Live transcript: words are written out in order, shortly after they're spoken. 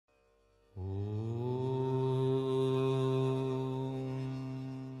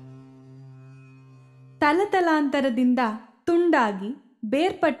ತಲತಲಾಂತರದಿಂದ ತುಂಡಾಗಿ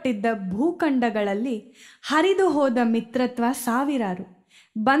ಬೇರ್ಪಟ್ಟಿದ್ದ ಭೂಖಂಡಗಳಲ್ಲಿ ಹರಿದು ಹೋದ ಮಿತ್ರತ್ವ ಸಾವಿರಾರು,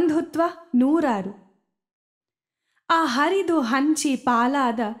 ಬಂಧುತ್ವ ನೂರಾರು. ಆ ಹರಿದು ಹಂಚಿ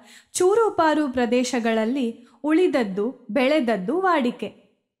ಪಾಲಾದ ಚೂರುಪಾರು ಪ್ರದೇಶಗಳಲ್ಲಿ ಉಳಿದದ್ದು ಬೆಳೆದದ್ದು ವಾಡಿಕೆ.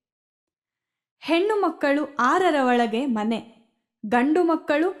 ಹೆಣ್ಣು ಮಕ್ಕಳು 6ರ ಒಳಗೆ ಮನೆ, ಗಂಡು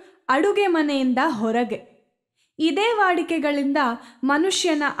ಮಕ್ಕಳು ಅಡುಗೆ ಮನೆಯಿಂದ ಹೊರಗೆ. ಇದೇ ವಾಡಿಕೆಗಳಿಂದ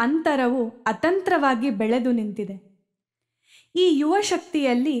ಮನುಷ್ಯನ ಅಂತರವು ಅತಂತ್ರವಾಗಿ ಬೆಳೆದು ನಿಂತಿದೆ. ಈ ಯುವ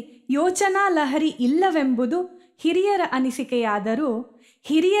ಶಕ್ತಿಯಲ್ಲಿ ಯೋಚನಾ ಲಹರಿ ಇಲ್ಲವೆಂಬುದು ಹಿರಿಯರ ಅನಿಸಿಕೆಯಾದರೂ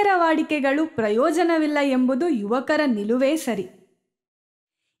ಹಿರಿಯರ ವಾಡಿಕೆಗಳು ಪ್ರಯೋಜನವಿಲ್ಲ ಎಂಬುದು ಯುವಕರ ನಿಲುವೇ ಸರಿ.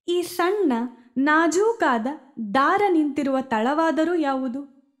 ಈ ಸಣ್ಣ ನಾಜೂಕಾದ ದಾರ ನಿಂತಿರುವ ತಳವಾದರೂ ಯಾವುದು?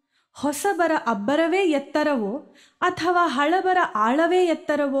 ಹೊಸಬರ ಅಬ್ಬರವೇ ಎತ್ತರವೋ ಅಥವಾ ಹಳಬರ ಆಳವೇ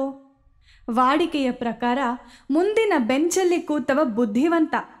ಎತ್ತರವೋ? ವಾಡಿಕೆಯ ಪ್ರಕಾರ ಮುಂದಿನ ಬೆಂಚಲ್ಲಿ ಕೂತವ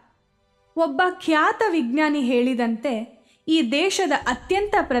ಬುದ್ಧಿವಂತ. ಒಬ್ಬ ಖ್ಯಾತ ವಿಜ್ಞಾನಿ ಹೇಳಿದಂತೆ, ಈ ದೇಶದ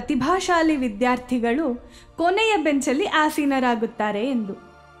ಅತ್ಯಂತ ಪ್ರತಿಭಾಶಾಲಿ ವಿದ್ಯಾರ್ಥಿಗಳು ಕೊನೆಯ ಬೆಂಚಲ್ಲಿ ಆಸೀನರಾಗುತ್ತಾರೆ ಎಂದು.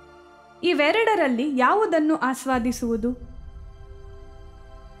 ಇವೆರಡರಲ್ಲಿ ಯಾವುದನ್ನು ಆಸ್ವಾದಿಸುವುದು?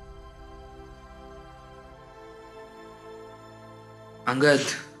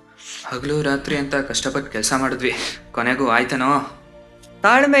 ಅಂಗದ್, ಹಗಲು ರಾತ್ರಿ ಅಂತ ಕಷ್ಟಪಟ್ಟು ಕೆಲಸ ಮಾಡಿದ್ವಿ, ಕೊನೆಗೂ ಆಯ್ತನೋ?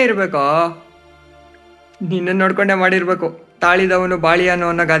 ತಾಳ್ಮೆ ಇರಬೇಕೋ. ನಿನ್ನ ನೋಡ್ಕೊಂಡೆ ಮಾಡಿರ್ಬೇಕು. ತಾಳಿದವನು ಬಾಳಿಯಾನು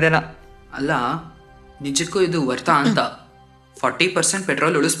ಅನ್ನೋ ಗಾದೆನ. ಅಲ್ಲ, ನಿಜಕ್ಕೂ ಇದು ವರ್ತಾ ಅಂತ 40%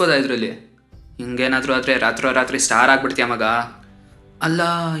 ಪೆಟ್ರೋಲ್ ಉಳಿಸ್ಬೋದಾ ಇದರಲ್ಲಿ? ಹಿಂಗೇನಾದರೂ ಆದರೆ ರಾತ್ರಿ ಸ್ಟಾರ್ ಆಗ್ಬಿಡ್ತೀಯ ಮಗ. ಅಲ್ಲ,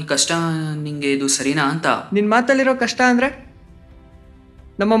 ಈ ಕಷ್ಟ ನಿಂಗೆ ಇದು ಸರಿನಾ ಅಂತ? ನಿನ್ನ ಮಾತಲ್ಲಿರೋ ಕಷ್ಟ ಅಂದರೆ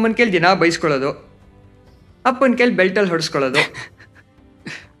ನಮ್ಮಮ್ಮನ ಕೈಲಿ ದಿನ ಬೈಸ್ಕೊಳ್ಳೋದು, ಅಪ್ಪನ ಕೈಲಿ ಬೆಲ್ಟಲ್ಲಿ ಹೊಡೆಸ್ಕೊಳ್ಳೋದು,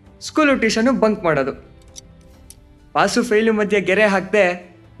 ಸ್ಕೂಲು ಟ್ಯೂಷನು ಬಂಕ್ ಮಾಡೋದು, ಪಾಸು ಫೇಲು ಮಧ್ಯೆ ಗೆರೆ ಹಾಕದೆ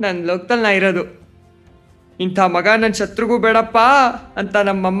ನನ್ನ ಲೋಕದಲ್ಲಿ ನಾ ಇರೋದು. ಇಂಥ ಮಗ ನನ್ನ ಶತ್ರುಗೂ ಬೇಡಪ್ಪ ಅಂತ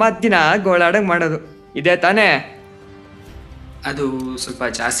ನಮ್ಮಮ್ಮ ದಿನ ಗೋಳಾಡಂಗೆ ಮಾಡೋದು. ಇದೇ ತಾನೇ? ಅದು ಸ್ವಲ್ಪ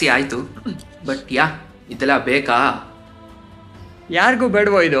ಜಾಸ್ತಿ ಆಯಿತು. ಬಟ್ ಇದೆಲ್ಲ ಬೇಕಾ? ಯಾರಿಗೂ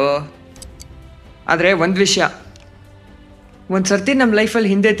ಬೇಡವೋ ಇದು? ಆದರೆ ಒಂದು ವಿಷಯ, ಒಂದು ಸರ್ತಿ ನಮ್ಮ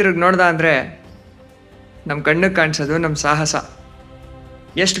ಲೈಫಲ್ಲಿ ಹಿಂದೆ ತಿರುಗಿ ನೋಡ್ದ ಅಂದರೆ ನಮ್ಮ ಕಣ್ಣಿಗೆ ಕಾಣಿಸೋದು ನಮ್ಮ ಸಾಹಸ.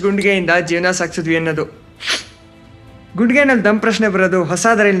 ಎಷ್ಟು ಗುಂಡಿಗೆಯಿಂದ ಜೀವನ ಸಾಗಿಸಿದ್ವಿ ಅನ್ನೋದು. ಗುಂಡಿಗೆನಲ್ಲಿ ದಮ್ ಪ್ರಶ್ನೆ ಬರೋದು ಹೊಸ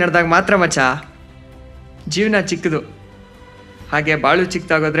ದಾರಿಯಲ್ಲಿ ನಡೆದಾಗ ಮಾತ್ರ ಮಚ್ಚ. ಜೀವನ ಚಿಕ್ಕದು, ಹಾಗೆ ಬಾಳು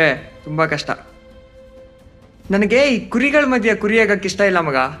ಚಿಕ್ಕದಾಗೋದ್ರೆ ತುಂಬ ಕಷ್ಟ. ನನಗೆ ಈ ಕುರಿಗಳ ಮಧ್ಯೆ ಕುರಿಯಾಗಕ್ಕೆ ಇಷ್ಟ ಇಲ್ಲ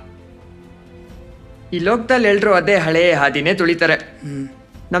ಮಗ. ಈ ಲೋಕದಲ್ಲಿ ಎಲ್ರು ಅದೇ ಹಳೆಯ ಹಾದಿನೇ ತುಳಿತಾರೆ.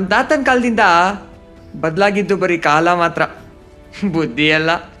 ನಮ್ಮ ತಾತನ ಕಾಲದಿಂದ ಬದಲಾಗಿದ್ದು ಬರೀ ಕಾಲ ಮಾತ್ರ, ಬುದ್ಧಿ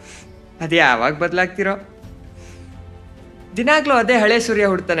ಅಲ್ಲ. ಅದು ಯಾವಾಗ ಬದಲಾಗ್ತಿರೋ? ದಿನಾಗ್ಲೂ ಅದೇ ಹಳೆ ಸೂರ್ಯ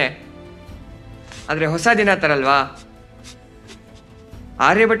ಹುಡ್ತಾನೆ, ಆದರೆ ಹೊಸ ದಿನ ತರಲ್ವಾ?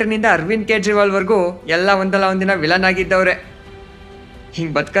 ಆರ್ಯಭಟನಿಂದ ಅರವಿಂದ್ ಕೇಜ್ರಿವಾಲ್ವರೆಗೂ ಎಲ್ಲ ಒಂದಲ್ಲ ಒಂದಿನ ವಿಲನ್ ಆಗಿದ್ದವ್ರೆ.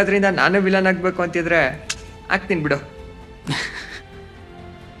 ಹಿಂಗೆ ಬದುಕೋದ್ರಿಂದ ನಾನು ವಿಲನ್ ಆಗಬೇಕು ಅಂತಿದ್ರೆ ಆಗ್ತೀನಿ ಬಿಡು.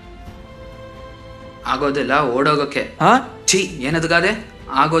 ಆಗೋದೆಲ್ಲ ಓಡೋಗೋಕೆ. ಛೀ, ಏನದಗಾದೆ?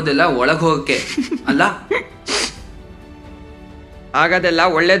 ಆಗೋದೆಲ್ಲ ಒಳಗೆ ಹೋಗೋಕೆ ಅಲ್ಲ, ಆಗೋದೆಲ್ಲ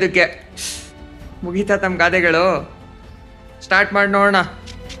ಒಳ್ಳೇದಕ್ಕೆ. ಮುಗೀತಾ ತಮ್ಮ ಗಾದೆಗಳು? ಸ್ಟಾರ್ಟ್ ಮಾಡಿ ನೋಡೋಣ.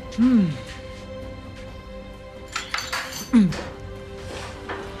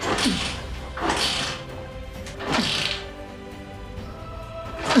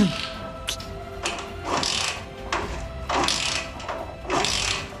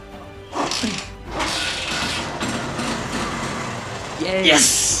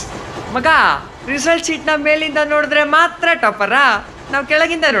 ಮಗ, ರಿಸಲ್ಟ್ ಶೀಟ್ನ ಮೇಲಿಂದ ನೋಡಿದ್ರೆ ಮಾತ್ರ ಟಾಪರ, ನಾವು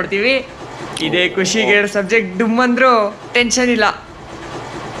ಕೆಳಗಿಂದ ನೋಡ್ತೀವಿ. ಇದೇ ಖುಷಿಗೆ 2 ಸಬ್ಜೆಕ್ಟ್ ಡುಮ್ ಅಂದ್ರು ಟೆನ್ಷನ್ ಇಲ್ಲ.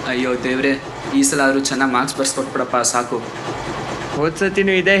 ಅಯ್ಯೋ ದೇವ್ರೆ, ಈ ಸಲ ಆದರೂ ಚೆನ್ನಾಗಿ ಮಾರ್ಕ್ಸ್ ಬರ್ಸ್ಕೊಟ್ಬಿಡಪ್ಪ ಸಾಕು.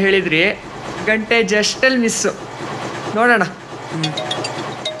 ಹೋದ್ಸತಿನೂ ಇದೇ ಹೇಳಿದ್ರಿ, ಗಂಟೆ ಜಸ್ಟಲ್ಲಿ ಮಿಸ್ಸು. ನೋಡೋಣ.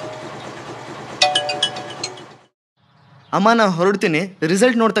 ಅಮ್ಮ, ನಾನು ಹೊರಡ್ತೀನಿ.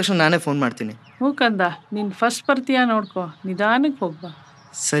 ರಿಸಲ್ಟ್ ನೋಡಿದ ತಕ್ಷಣ ನಾನೇ ಫೋನ್ ಮಾಡ್ತೀನಿ. ಹ್ಞೂ ಕಂದ, ನೀನು ಫಸ್ಟ್ ಬರ್ತೀಯಾ ನೋಡ್ಕೊ, ನಿಧಾನಕ್ಕೆ ಹೋಗ್ಬಾ.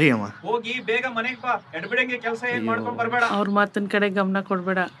 ಸರಿ ಅಮ್ಮ. ಹೋಗಿ ಬೇಗ ಮನೆಗೆ ಬಾ, ಎಡಬಿಡಂಗೆ ಕೆಲಸ ಏನು ಮಾಡ್ಕೊಂಡು ಬರಬೇಡ. ಅವ್ರ ಮಾತಿನ ಕಡೆ ಗಮನ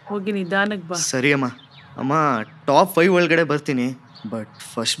ಕೊಡಬೇಡ, ಹೋಗಿ ನಿಧಾನಕ್ಕೆ ಬಾ. ಸರಿ ಅಮ್ಮ. ಅಮ್ಮ, ಟಾಪ್ 5 ಒಳಗಡೆ ಬರ್ತೀನಿ, ಬಟ್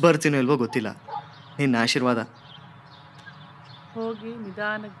ಫಸ್ಟ್ ಬರ್ತೀನಿ ಇಲ್ವೋ ಗೊತ್ತಿಲ್ಲ. ನಿನ್ನ ಆಶೀರ್ವಾದ. ಹೋಗಿ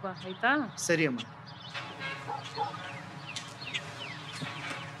ನಿಧಾನಕ್ಕೆ ಬಾ, ಆಯ್ತಾ? ಸರಿ ಅಮ್ಮ.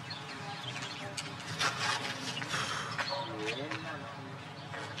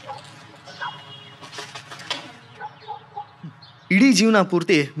 ಇಡೀ ಜೀವನ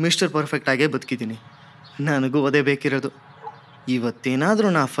ಪೂರ್ತಿ ಮಿಸ್ಟರ್ ಪರ್ಫೆಕ್ಟ್ ಆಗೇ ಬದುಕಿದ್ದೀನಿ. ನನಗೂ ಅದೇ ಬೇಕಿರೋದು. ಇವತ್ತೇನಾದರೂ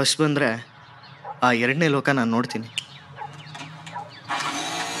ನಾ ಫಸ್ಟ್ ಬಂದರೆ ಆ 2ನೇ ಲೋಕ ನಾನು ನೋಡ್ತೀನಿ.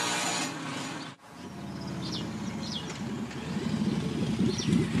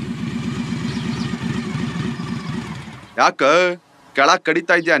 ಯಾಕ ಕೆಳಗೆ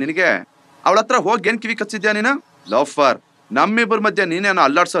ಕಡಿತಾ ಇದೆಯಾ ನಿನಗೆ? ಅವಳ ಹತ್ರ ಹೋಗಿ ಏನ್ ಕಿವಿ ಕಚ್ಚಿದ್ಯಾ ನೀನು? ಲೋಫರ್, ನಮ್ಮಿಬ್ಬರ ಮಧ್ಯೆ ನೀನೇನೋ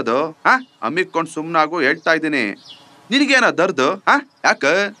ಅಲ್ಲಾಡ್ಸೋದು? ಅಮ್ಮಿಕೊಂಡು ಸುಮ್ಮನಾಗು ಹೇಳ್ತಾ ಇದ್ದೀನಿ. ನಿನಗೇನೋ ದರ್ದು?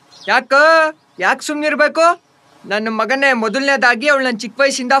 ಯಾಕೆ ಸುಮ್ಮನಿರ್ಬೇಕು? ನನ್ನ ಮಗನೇ ಮೊದಲನೇದಾಗಿ ಅವಳು ನನ್ನ ಚಿಕ್ಕ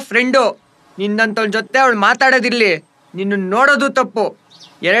ವಯಸ್ಸಿಂದ ಫ್ರೆಂಡು. ನಿನ್ನಂತವಳ ಜೊತೆ ಅವಳು ಮಾತಾಡೋದಿರ್ಲಿ, ನಿನ್ನ ನೋಡೋದು ತಪ್ಪು.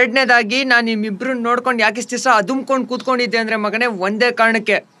 ಎರಡನೇದಾಗಿ ನಾನು ನಿಮ್ಮಿಬ್ರು ನೋಡ್ಕೊಂಡು ಯಾಕೆ ದಿವಸ ಅದುಮ್ಕೊಂಡು ಕೂತ್ಕೊಂಡಿದ್ದೆ ಅಂದರೆ ಮಗನೇ ಒಂದೇ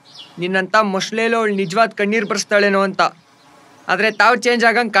ಕಾರಣಕ್ಕೆ, ನಿನ್ನಂಥ ಮೊಸಳೆಲೋ ಅವಳು ನಿಜವಾದ ಕಣ್ಣೀರು ಬರ್ಸ್ತಾಳೇನೋ ಅಂತ. ಆದರೆ ತಾವು ಚೇಂಜ್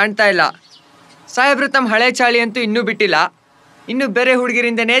ಆಗಂಗೆ ಕಾಣ್ತಾ ಇಲ್ಲ. ಸಾಹೇಬ್ರು ತಮ್ಮ ಹಳೆ ಚಾಳಿ ಅಂತೂ ಇನ್ನೂ ಬಿಟ್ಟಿಲ್ಲ. ಇನ್ನೂ ಬೇರೆ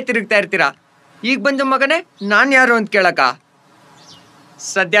ಹುಡುಗಿರಿಂದನೇ ತಿರುಗ್ತಾ ಇರ್ತೀರಾ. ಈಗ ಬಂದು ಮಗನೇ ನಾನು ಯಾರು ಅಂತ ಕೇಳಕ್ಕ?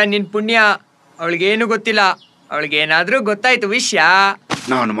 ಸದ್ಯ ನಿನ್ನ ಪುಣ್ಯ, ಅವಳಿಗೇನು ಗೊತ್ತಿಲ್ಲ. ಅವಳಿಗೇನಾದರೂ ಗೊತ್ತಾಯ್ತು ವಿಷಯ.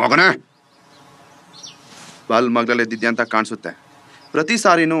 ನಾನು ಮಗನೇ ಬಾಲ್ ಮಗ್ಲಲ್ಲಿದ್ದಿದ್ದೆ ಅಂತ ಕಾಣಿಸುತ್ತೆ. ಪ್ರತಿ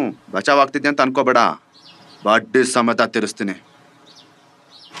ಸಾರಿನೂ ಬಚಾವಾಗ್ತಿದ್ದೆ ಅಂತ ಅನ್ಕೋಬೇಡ. ಬಡ್ಡಿ ಸಮೇತ ತಿರ್ಸ್ತೀನಿ.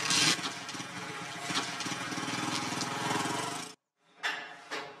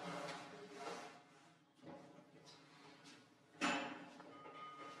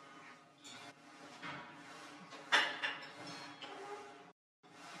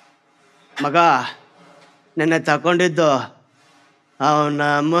 ಮಗ, ನೆನ್ನೆ ತಗೊಂಡಿದ್ದು ಅವನ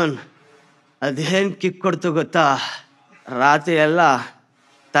ಅಮ್ಮನ್ ಅದೇನು ಕಿಕ್ ಕೊಡ್ತು ಗೊತ್ತಾ? ರಾತ್ರಿ ಎಲ್ಲ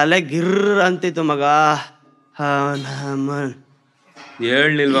ತಲೆ ಗಿರ್ರ ಅಂತಿತ್ತು ಮಗ. ಅವನ ಅಮ್ಮನ್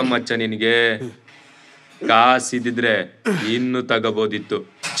ಹೇಳಲಿಲ್ವ ಮಚ್ಚ ನಿನಗೆ? ಕಾಸಿದ್ದಿದ್ರೆ ಇನ್ನು ತಗೋಬೋದಿತ್ತು.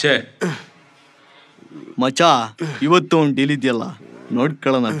 ಛೇ ಮಚ, ಇವತ್ತು ಒಂದು ಡೀಲ್ ಇದೆಯಲ್ಲ,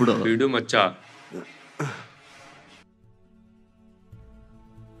 ನೋಡ್ಕೊಳ್ಳೋಣ ಬಿಡು. ಬಿಡು ಮಚ್ಚ.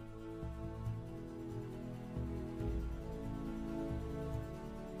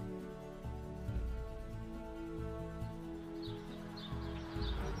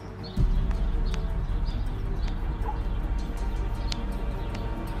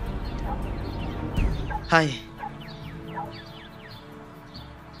 ಹಾಯ್.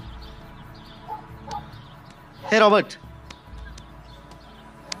 ಹೇ ರಾಬರ್ಟ್,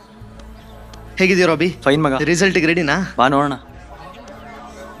 ಹೇಗಿದ್ದೀಯ ರಾಬಿ? ಫೈನ್ ಮಗ. ರಿಸಲ್ಟಿಗೆ ರೆಡಿನಾ? ಬಾ ನೋಡೋಣ.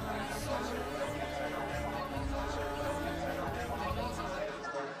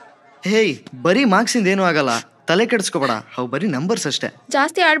 ಹೇಯ್, ಬರೀ ಮಾರ್ಕ್ಸಿಂದ ಏನೂ ಆಗಲ್ಲ, ತಲೆ ಕೆಡಿಸ್ಕೋಬೇಡ. ಅವು ಬರೀ ನಂಬರ್ಸ್ ಅಷ್ಟೇ.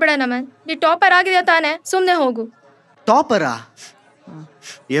 ಜಾಸ್ತಿ ಆಡ್ಬೇಡ ನಮನ್. ನೀ ಟಾಪರ್ ಆಗಿದೆಯಾ ತಾನೇ? ಸುಮ್ಮನೆ ಹೋಗು. ಟಾಪರಾ?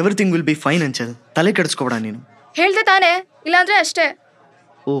 ಎವ್ರಿಥಿಂಗ್ ವಿಲ್ ಬಿ ಫೈನ್ ಅಂಚಲ್, ತಲೆ ಕೆಡಿಸ್ಕೋಬೇಡ ನೀನು. ಹೇಳ್ದೆ ತಾನೇ, ಇಲ್ಲಾಂದ್ರೆ ಅಷ್ಟೇ.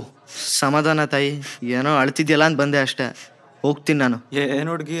 ಓಹ್ ಸಮಾಧಾನ ತಾಯಿ, ಏನೋ ಅಳ್ತಿದ್ಯಲ್ಲ ಅಂತ ಬಂದೆ ಅಷ್ಟೇ. ಹೋಗ್ತೀನಿ ನಾನು. ಏನು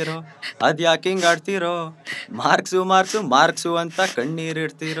ಹುಡುಗಿರೋ, ಅದು ಯಾಕೆ ಹಿಂಗೆ ಆಡ್ತೀರೋ? ಮಾರ್ಕ್ಸು ಮಾರ್ಕ್ಸು ಮಾರ್ಕ್ಸು ಅಂತ ಕಣ್ಣೀರು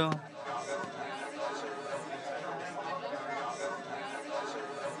ಇಡ್ತೀರೋ?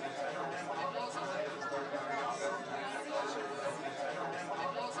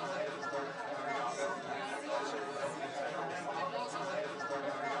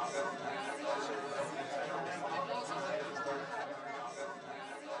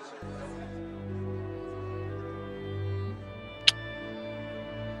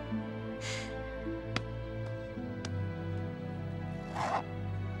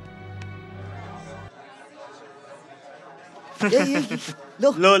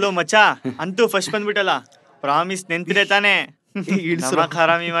 ಲೋ ಮಚ್ಚ, ಅಂತೂ ಫಸ್ಟ್ ಬಂದ್ಬಿಟ್ಟಲ್ಲ. ಪ್ರಾಮಿಸ್ ನೆನ್ಪಿದೆ ತಾನೇ?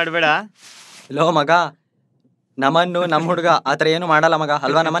 ಹರಾಮಿ ಮಾಡ್ಬೇಡ. ಲೋ ಮಗ, ನಮನ್ನು ನಮ್ಮ ಹುಡುಗ ಆತರ ಏನು ಮಾಡಲ್ಲ ಮಗ,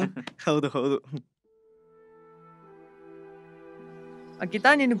 ಅಲ್ವಾ ನಮನ್? ಹೌದು ಹೌದು.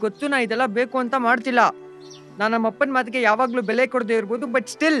 ಅಂಕಿತಾ, ನಿನಗೆ ಗೊತ್ತು ನಾ ಇದೆಲ್ಲ ಬೇಕು ಅಂತ ಮಾಡ್ತಿಲ್ಲ. ನಾನು ನಮ್ಮ ಅಪ್ಪನ ಮಾತಿಗೆ ಯಾವಾಗ್ಲೂ ಬೆಲೆ ಕೊಡದೇ ಇರ್ಬೋದು, ಬಟ್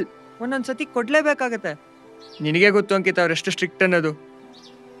ಸ್ಟಿಲ್ ಒಂದೊಂದ್ಸತಿ ಕೊಡ್ಲೇಬೇಕಾಗತ್ತೆ. ನಿನಗೆ ಗೊತ್ತು ಅಂಕಿತ ಅವ್ರು ಎಷ್ಟು ಸ್ಟ್ರಿಕ್ಟ್ ಅನ್ನೋದು.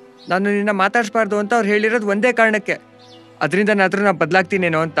 ನಾನು ನಿನ್ನ ಮಾತಾಡ್ಸ್ಬಾರ್ದು ಅಂತ ಅವ್ರು ಹೇಳಿರೋದು ಒಂದೇ ಕಾರಣಕ್ಕೆ. ಅದರಿಂದ ನಾದ್ರೂ ನಾ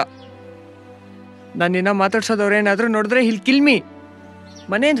ಬದಲಾಗ್ತೀನೇನೋ ಅಂತ. ನಾನು ನಿನ್ನ ಮಾತಾಡ್ಸೋದವ್ರೇನಾದ್ರೂ ನೋಡಿದ್ರೆ ಹಿಲ್ ಕಿಲ್ಮಿ.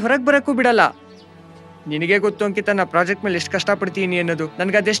 ಮನೆಯಿಂದ ಹೊರಗೆ ಬರೋಕ್ಕೂ ಬಿಡಲ್ಲ. ನಿನಗೆ ಗೊತ್ತು ಅಂಕಿತ ನಾ ಪ್ರಾಜೆಕ್ಟ್ ಮೇಲೆ ಎಷ್ಟು ಕಷ್ಟಪಡ್ತೀನಿ ಅನ್ನೋದು.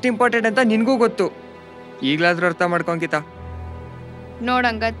 ನನಗೆ ಅದೆಷ್ಟು ಇಂಪಾರ್ಟೆಂಟ್ ಅಂತ ನಿನಗೂ ಗೊತ್ತು. ಈಗಲಾದ್ರೂ ಅರ್ಥ ಮಾಡ್ಕೊ ಅಂಕಿತ.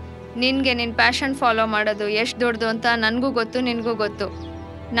 ನೋಡಂಗದ್, ನಿನಗೆ ನಿನ್ನ ಪ್ಯಾಷನ್ ಫಾಲೋ ಮಾಡೋದು ಎಷ್ಟು ದೊಡ್ಡದು ಅಂತ ನನಗೂ ಗೊತ್ತು, ನಿನಗೂ ಗೊತ್ತು.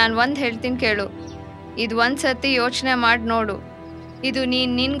 ನಾನು ಒಂದು ಹೇಳ್ತೀನಿ ಕೇಳು. ಇದು ಒಂದು ಸರ್ತಿ ಯೋಚನೆ ಮಾಡಿ ನೋಡು. ಇದು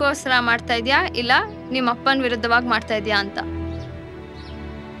ನಿನ್ಗೋಸ್ಕರ ಮಾಡ್ತಾ ಇದೆಯಾ ಇಲ್ಲ ನಿಮ್ಮ ಅಪ್ಪನ ವಿರುದ್ಧವಾಗಿ ಮಾಡ್ತಾ ಇದೆಯಾ ಅಂತ.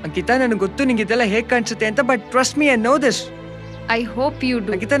 ಅಂಕಿತಾ, ನನಗೆ ಗೊತ್ತು ನಿಂಗೆ ಇದೆಲ್ಲ ಹೇಗೆ ಕಾಣಿಸುತ್ತೆ ಅಂತ, but trust me, I know this. I hope you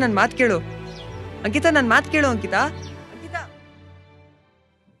do. Ankita, ನನ್ನ ಮಾತು ಕೇಳು. ಅಂಕಿತಾ, ನನ್ನ ಮಾತು ಕೇಳು ಅಂಕಿತಾ. ಅಂಕಿತಾ,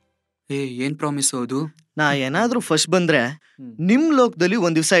 ಏನ್ ಪ್ರಾಮಿಸ್ ಅದು? ನಾ ಏನಾದ್ರೂ ಫಸ್ಟ್ ಬಂದ್ರೆ ನಿಮ್ ಲೋಕದಲ್ಲಿ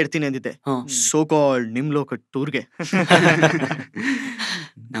ಒಂದ್ ದಿವಸ ಇರ್ತೀನಿ ಅಂದಿದ್ದೆ. ಸೋ ಕಾಲ್ಡ್ ನಿಮ್ ಲೋಕ ಟೂರ್ಗೆ.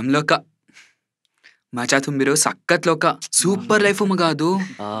 ನಮ್ ಲೋಕ ಮಜಾ ತುಂಬಿರೋ ಸಖತ್ ಲೋಕ, ಸೂಪರ್ ಲೈಫು ಮಗ ಅದು.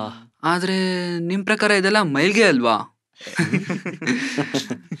 ಆದ್ರೆ ನಿಮ್ ಪ್ರಕಾರ ಇದೆಲ್ಲ ಮೈಲ್ಗೆ ಅಲ್ವಾ?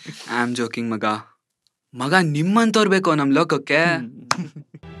 ಐ ಆಮ್ ಜೋಕಿಂಗ್ ಮಗ. ಮಗ ನಿಮ್ಮಂತವ್ರು ಬೇಕು ನಮ್ ಲೋಕಕ್ಕೆ.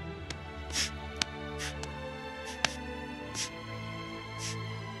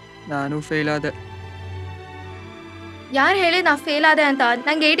 ನಾನು ಫೇಲ್ ಆದೆ. ಯಾರು ಹೇಳಿ ನಾ ಫೇಲ್ ಆದೆ ಅಂತ?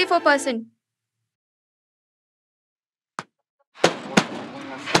 ನಂಗೆ 84%.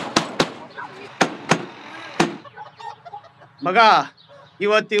 ಮಗ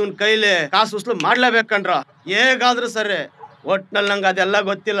ಇವತ್ತು ಇವನ್ ಕೈಲಿ ಕಾಸು ಉಸ್ಲು ಮಾಡ್ಲೇಬೇಕಂಡ್ರ ಹೇಗಾದ್ರೂ ಸರಿ. ಒಟ್ನಲ್ಲಿ ನಂಗೆ ಅದೆಲ್ಲ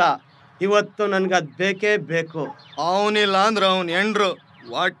ಗೊತ್ತಿಲ್ಲ. ಇವತ್ತು ನನ್ಗೆ ಅದ್ ಬೇಕೇ ಬೇಕು. ಅವನಿಲ್ಲ ಅಂದ್ರ ಅವ್ನ್ ಎಂಡ್ರು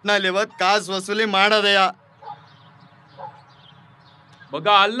ಒಟ್ನಲ್ಲಿ ಇವತ್ ಕಾಸು ವಸೂಲಿ ಮಾಡೋದೆಯ. ಮಗ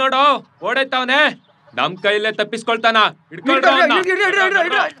ಅಲ್ ನೋಡು ಓಡೈತಾವನೆ, ನಮ್ ಕೈಲೇ ತಪ್ಪಿಸ್ಕೊಳ್ತಾನ.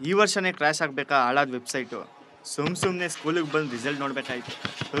 ಈ ವರ್ಷನೇ ಕ್ರಾಶ್ ಆಗ್ಬೇಕಾ ಹಾಳಾದ ವೆಬ್ಸೈಟು. ಸುಮ್ನೆ ಸ್ಕೂಲಿಗೆ ಬಂದು ರಿಸಲ್ಟ್ ನೋಡ್ಬೇಕಾಯ್ತು.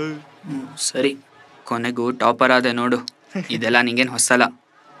 ಸರಿ, ಕೊನೆಗೂ ಟಾಪರ್ ಆದೆ ನೋಡು. ಇದೆಲ್ಲ ನಿಂಗೇನು ಹೊಸಲ್ಲ.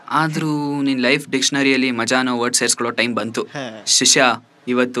 ಆದ್ರೂ ನಿನ್ ಲೈಫ್ ಡಿಕ್ಷನರಿಯಲ್ಲಿ ಮಜಾ ಅನ್ನೋ ವರ್ಡ್ ಸೇರಿಸ್ಕೊಳ್ಳೋ ಟೈಮ್ ಬಂತು. ಶಿಷ್ಯ,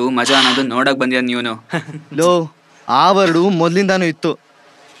 ಇವತ್ತು ಮಜಾ ಅನ್ನೋದು ನೋಡಕ್ ಬಂದ್ಯ ನೀನು. ಲೋ, ಆ ವರ್ಡು ಮೊದ್ಲಿಂದಾನು ಇತ್ತು.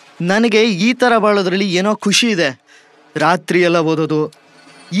 ನನಗೆ ಈ ಥರ ಬಾಳೋದ್ರಲ್ಲಿ ಏನೋ ಖುಷಿ ಇದೆ. ರಾತ್ರಿ ಎಲ್ಲ ಓದೋದು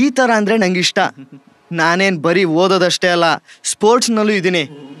ಈ ಥರ ಅಂದರೆ ನಂಗೆ ಇಷ್ಟ. ನಾನೇನು ಬರೀ ಓದೋದಷ್ಟೇ ಅಲ್ಲ, ಸ್ಪೋರ್ಟ್ಸ್ನಲ್ಲೂ ಇದ್ದೀನಿ.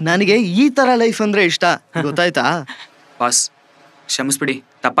 ನನಗೆ ಈ ಥರ ಲೈಫ್ ಅಂದರೆ ಇಷ್ಟ, ಗೊತ್ತಾಯ್ತಾ? ಬಾಸ್ ಕ್ಷಮಿಸ್ಬಿಡಿ,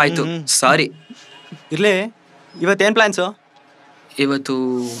 ತಪ್ಪಾಯ್ತು, ಸಾರಿ. ಇರ್ಲಿ, ಇವತ್ತೇನು ಪ್ಲ್ಯಾನ್ಸು? ಇವತ್ತು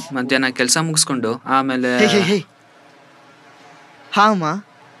ಮಧ್ಯಾಹ್ನ ಕೆಲಸ ಮುಗಿಸ್ಕೊಂಡು ಆಮೇಲೆ ಹಾ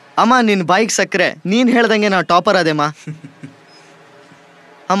ಅಮ್ಮ ನಿನ್ನ ಬೈಕ್ ಸಕ್ಕರೆ, ನೀನು ಹೇಳ್ದಂಗೆ ನಾ ಟಾಪರ್ ಅದೇಮ್ಮ.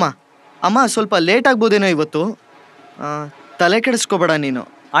 ಅಮ್ಮ ಸ್ವಲ್ಪ ಲೇಟ್ ಆಗ್ಬೋದೇನೋ ಇವತ್ತು, ತಲೆ ಕೆಡಿಸ್ಕೋಬೇಡ ನೀನು.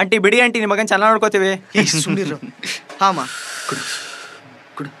 ಆಂಟಿ ಬಿಡಿ ಆಂಟಿ, ನಿಮ್ಮ ಮಗನ ಚೆನ್ನಾಗಿ ನೋಡ್ಕೋತೀವಿ. ಸುಮ್ಮನಿರು. ಹಾಂ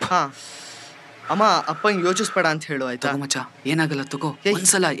ಅಮ್ಮ ಅಪ್ಪಂಗೆ ಯೋಚಿಸ್ಬೇಡ ಅಂತ ಹೇಳು, ಆಯ್ತಾ? ಮಚ್ಚ, ಏನಾಗಲ್ಲ ತಗೋ,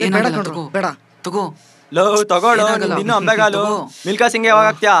 ಒಂದ್ಸಲ ಏನಾಗಲ್ಲ ತಗೋ, ಬೇಡ ತಗೋ. ಲೋ ತಗೋಳು, ಇನ್ನು ಅಂಬೆಗಾಲು ಮಿಲ್ಕಾ ಸಿಂಗ್ ಯಾವಾಗ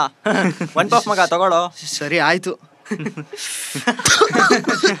ಆಗ್ತ್ಯಾ? ಒನ್ ಪಫ್ ಮಗ ತಗೋಳು. ಸರಿ ಆಯ್ತು.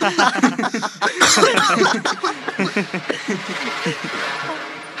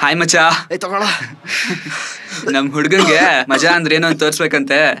 ಹಾಯ್ ಮಚ್ಚ. ತಗೊಳ. ನಮ್ ಹುಡ್ಗಂಗೆ ಮಜಾ ಅಂದ್ರೆ ಏನೋ ಅಂತ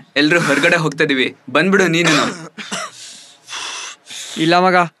ತೋರ್ಸ್ಬೇಕಂತೆ ಎಲ್ರು ಹೊರಗಡೆ ಹೋಗ್ತಾ ಇದೀವಿ, ಬಂದ್ಬಿಡು ನೀನು. ಇಲ್ಲ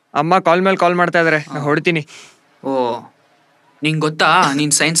ಮಗ, ಅಮ್ಮ ಕಾಲ್ ಮೇಲೆ ಕಾಲ್ ಮಾಡ್ತಾ ಇದಾರೆ, ನಾ ಹೊಡ್ತೀನಿ. ಓ, ನಿಂಗೆ ಗೊತ್ತಾ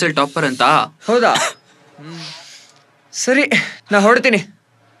ನೀನ್ ಸೈನ್ಸ್ ಅಲ್ಲಿ ಟಾಪರ್ ಅಂತ? ಹೌದಾ? ಸರಿ, ನಾ ಹೊಡ್ತೀನಿ.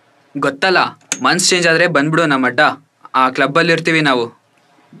 ಗೊತ್ತಲ್ಲ, ಮನ್ಸ್ ಚೇಂಜ್ ಆದ್ರೆ ಬಂದ್ಬಿಡು ನಮ್ಮ ಅಡ್ಡ, ಆ ಕ್ಲಬ್ ಅಲ್ಲಿ ಇರ್ತೀವಿ ನಾವು.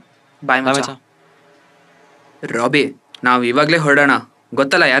 ಬಾಯ್ ಮಚ್ಚ. ರಾಬಿ, ನಾವು ಇವಾಗ್ಲೇ ಹೊರಡೋಣ.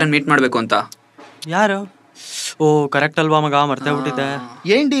 ಗೊತ್ತಲ್ಲ ಯಾರನ್ನ ಮೀಟ್ ಮಾಡ್ಬೇಕು ಅಂತ. ಯಾರು? ಓ ಕರೆಕ್ಟ್ ಅಲ್ವಾ ಮಗ, ಮರ್ತೇ ಬಿಟ್ಟಿದ್ದೆ.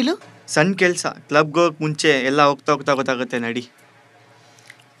 ಏನ್ ಡೀಲು? ಸಣ್ಣ ಕೆಲ್ಸ, ಕ್ಲಬ್ಗೆ ಹೋಗಕ್ ಮುಂಚೆ ಎಲ್ಲ ಹೋಗ್ತಾ ಗೊತ್ತಾಗುತ್ತೆ, ನಡಿ.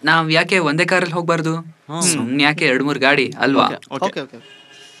 ನಾವ್ ಯಾಕೆ ಒಂದೇ ಕಾರಲ್ಲಿ ಹೋಗ್ಬಾರ್ದು? ಸುಮ್ನೆ ಯಾಕೆ 2-3 ಗಾಡಿ ಅಲ್ವಾ? ಓಕೆ.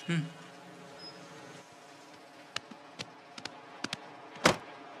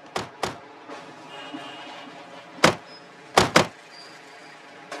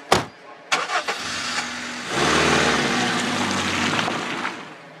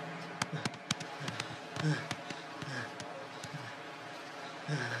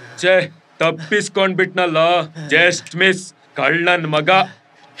 ತಪ್ಪಿಸ್ಕೊಂಡ್ಬಿಟ್ನಲ್ಲ, ಜಸ್ಟ್ ಮಿಸ್, ಕಳ್ಳನ್ ಮಗ.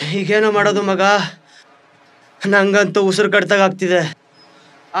 ಈಗೇನೋ ಮಾಡೋದು ಮಗ, ನಂಗಂತೂ ಉಸಿರು ಕಟ್ದಾಗ ಆಗ್ತಿದೆ.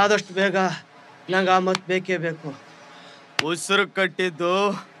 ಆದಷ್ಟು ಬೇಗ ನಂಗೆ ಆ ಮತ್ ಬೇಕೇ ಬೇಕು. ಉಸಿರು ಕಟ್ಟಿದ್ದು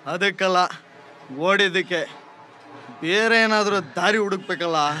ಅದಕ್ಕಲ್ಲ, ಓಡಿದ್ದಕ್ಕೆ. ಬೇರೆ ಏನಾದರೂ ದಾರಿ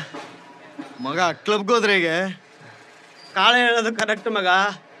ಹುಡುಕ್ಬೇಕಲ್ಲ ಮಗ. ಕ್ಲಬ್ಗೋದ್ರೆಗೆ ಕಾಳೆ ಹೇಳೋದು ಕರೆಕ್ಟ್ ಮಗ.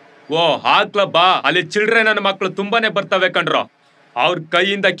 ಓ ಆ ಕ್ಲಬ್ಬಾ? ಅಲ್ಲಿ ಚಿಲ್ಡ್ರೆ ನನ್ನ ಮಕ್ಳು ತುಂಬಾನೇ ಬರ್ತವೆ ಕಣ್ರೋ, ಅವ್ರ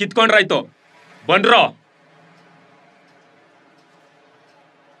ಕೈಯಿಂದ ಕಿತ್ಕೊಂಡ್ರಾಯ್ತು, ಬನ್ರೋ.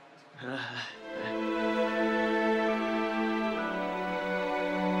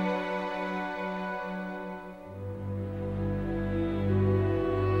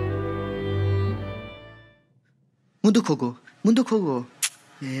 ಮುಂದಕ್ಕೆ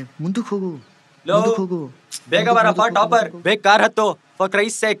ಹೋಗು. ಬೇಗ ಬರಪ್ಪ ಟಾಪರ್, ಬೇಗ ಕಾರ್ ಹತ್ತು, ಫಾರ್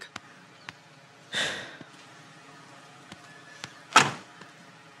ಕ್ರೈಸ್ಟ್ ಸೇಕ್.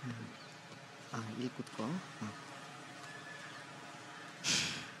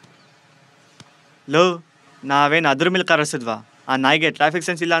 ಲೋ, ನಾವೇನು ಅದ್ರ ಮೇಲೆ ಕರೆಸಿದ್ವಾ? ಆ ನಾಯಿಗೆ ಟ್ರಾಫಿಕ್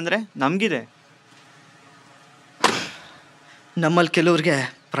ಸೆನ್ಸ್ ಇಲ್ಲ ಅಂದ್ರೆ ನಮ್ಗಿದೆ. ನಮ್ಮಲ್ಲಿ ಕೆಲವ್ರಿಗೆ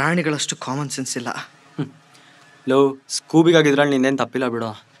ಪ್ರಾಣಿಗಳಷ್ಟು ಕಾಮನ್ ಸೆನ್ಸ್ ಇಲ್ಲ. ಲೋ, ಸ್ಕೂಬಿಗಾಗಿದ್ರಲ್ಲಿ ನಿಂದೇನು ತಪ್ಪಿಲ್ಲ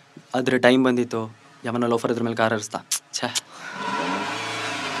ಬಿಡು. ಆದರೆ ಟೈಮ್ ಬಂದಿತ್ತು, ಯಾವನ ಲೋಫರ್ ಇದ್ರ ಮೇಲೆ ಕಾರ್ ಹರಿಸ್ತಾ. ಛೇ,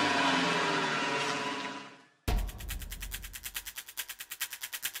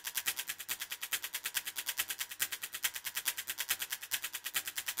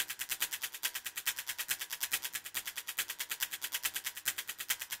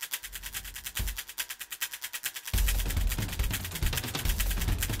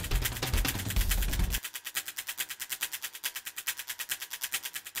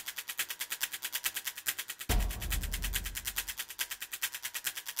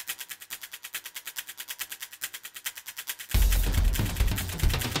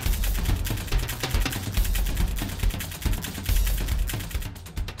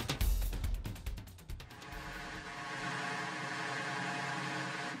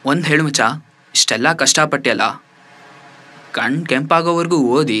 ಒಂದು ಹೇಳು ಮಚ್ಚ, ಇಷ್ಟೆಲ್ಲ ಕಷ್ಟಪಟ್ಟಿಯಲ್ಲ, ಕಣ್ಣು ಕೆಂಪಾಗೋವರೆಗೂ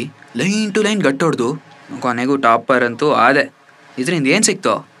ಓದಿ ಲೈನ್ ಟು ಲೈನ್ ಗಟ್ಟೊಡ್ದು ಕೊನೆಗೂ ಟಾಪರ್ ಅಂತೂ ಆದೆ. ಇದರಿಂದ ಏನು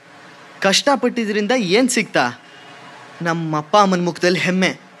ಸಿಕ್ತೋ? ಕಷ್ಟಪಟ್ಟಿದ್ರಿಂದ ಏನು ಸಿಗ್ತಾ? ನಮ್ಮ ಅಪ್ಪ ಅಮ್ಮನ ಮುಖದಲ್ಲಿ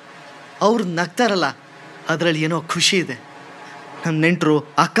ಹೆಮ್ಮೆ. ಅವ್ರು ನಗ್ತಾರಲ್ಲ, ಅದರಲ್ಲಿ ಏನೋ ಖುಷಿ ಇದೆ. ನಮ್ಮ ನೆಂಟರು,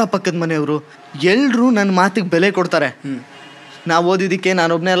 ಅಕ್ಕಪಕ್ಕದ ಮನೆಯವರು ಎಲ್ಲರೂ ನನ್ನ ಮಾತಿಗೆ ಬೆಲೆ ಕೊಡ್ತಾರೆ. ನಾವು ಓದಿದ್ದಕ್ಕೆ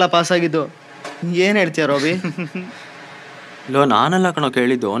ನಾನೊಬ್ಬನೇ ಎಲ್ಲ ಪಾಸಾಗಿದ್ದು. ಏನು ಹೇಳ್ತೀಯ ರೋಬಿ? ನಾನೆಲ್ಲ ಕಣೋ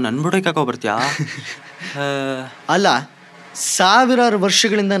ಕೇಳಿದ್ದು, ನನ್ನ ಬುಡಕ್ಕೆ ಹಾಕೋ ಬರ್ತೀಯಾ? ಅಲ್ಲ, ಸಾವಿರಾರು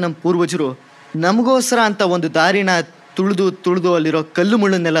ವರ್ಷಗಳಿಂದ ನಮ್ಮ ಪೂರ್ವಜರು ನಮಗೋಸ್ಕರ ಅಂತ ಒಂದು ದಾರಿನ ತುಳಿದು ಅಲ್ಲಿರೋ ಕಲ್ಲು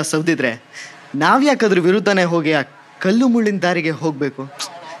ಮುಳ್ಳನ್ನೆಲ್ಲ ಸವ್ದಿದ್ರೆ ನಾವು ಯಾಕಾದ್ರ ವಿರುದ್ಧನೇ ಹೋಗಿ ಆ ಕಲ್ಲು ಮುಳ್ಳಿನ ದಾರಿಗೆ ಹೋಗಬೇಕು?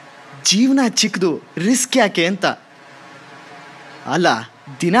 ಜೀವನ ಚಿಕ್ಕದು, ರಿಸ್ಕ್ ಯಾಕೆ ಅಂತ. ಅಲ್ಲ,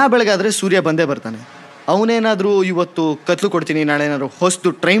 ದಿನ ಬೆಳಗಾದರೆ ಸೂರ್ಯ ಬಂದೇ ಬರ್ತಾನೆ. ಅವನೇನಾದರೂ ಇವತ್ತು ಕತ್ಲು ಕೊಡ್ತೀನಿ, ನಾಳೆ ಏನಾದ್ರು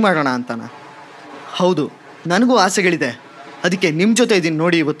ಹೊಸ್ತು ಟ್ರೈ ಮಾಡೋಣ ಅಂತಾನ? ಹೌದು, ನನಗೂ ಆಸೆಗಳಿದೆ. ಅದಕ್ಕೆ ನಿಮ್ಮ ಜೊತೆ ಇದ್ದೀನಿ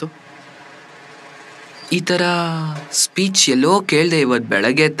ನೋಡಿ ಇವತ್ತು. ಈ ಥರ ಸ್ಪೀಚ್ ಎಲ್ಲೋ ಕೇಳಿದೆ ಇವತ್ತು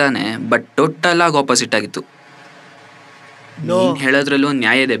ಬೆಳಗ್ಗೆ ತಾನೆ, ಬಟ್ ಟೋಟಲ್ ಆಗಿ ಆಪೋಸಿಟ್ ಆಗಿತ್ತು. ನೀನು ಹೇಳೋದ್ರಲ್ಲೂ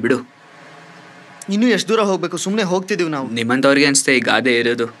ನ್ಯಾಯ ಇದೆ ಬಿಡು. ಇನ್ನೂ ಎಷ್ಟು ದೂರ ಹೋಗ್ಬೇಕು? ಸುಮ್ಮನೆ ಹೋಗ್ತಿದ್ದೀವಿ ನಾವು. ನಿಮ್ಮಂಥವ್ರಿಗೆ ಅನಿಸ್ತೇ ಈ ಗಾದೆ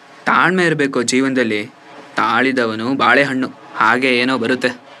ಇರೋದು. ತಾಳ್ಮೆ ಇರಬೇಕು ಜೀವನದಲ್ಲಿ. ತಾಳಿದವನು ಬಾಳೆಹಣ್ಣು, ಹಾಗೆ ಏನೋ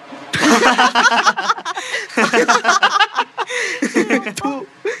ಬರುತ್ತೆ.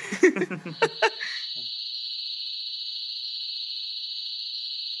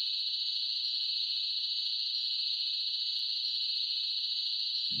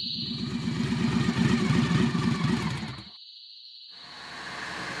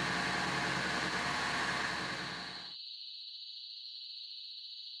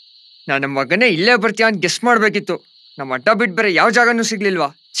 ನಾನು ನಮ್ಮ ಮಗನೇ ಇಲ್ಲೇ ಬರ್ತೀಯ ಅಂತ ಗೆಸ್ ಮಾಡ್ಬೇಕಿತ್ತು. ನಮ್ಮ ಅಡ್ಡ ಬಿಟ್ಟು ಬೇರೆ ಯಾವ ಜಾಗನೂ ಸಿಗ್ಲಿಲ್ವಾ?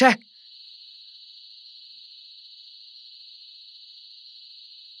 ಛೇ,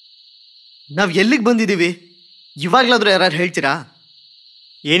 ನಾವು ಎಲ್ಲಿಗೆ ಬಂದಿದ್ದೀವಿ? ಇವಾಗ್ಲಾದ್ರೂ ಯಾರು ಹೇಳ್ತೀರಾ?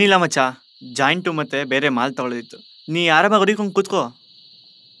 ಏನಿಲ್ಲ ಮಚ್ಚ, ಜಾಯಿಂಟು ಮತ್ತೆ ಬೇರೆ ಮಾಲ್ ತಗೊಳ್ಳೋದಿತ್ತು. ನೀ ಆರಾಮಾಗಿ ಹೊಡಿಕೊಂಡು ಕೂತ್ಕೋ.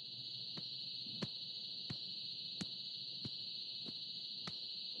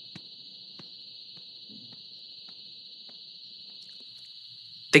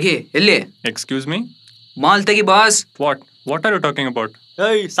 ತೆಗಿ. ಎಲ್ಲಿ? Excuse me? ಮಾಲ್ ತೆಗಿ boss. What are you talking about?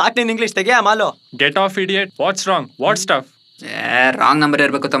 ಏಯ್, ಸಾಕ್ ನಿನ್ English, ತೆಗಿಯಾ mall. Get of idiot. What's wrong? What stuff? Wrong number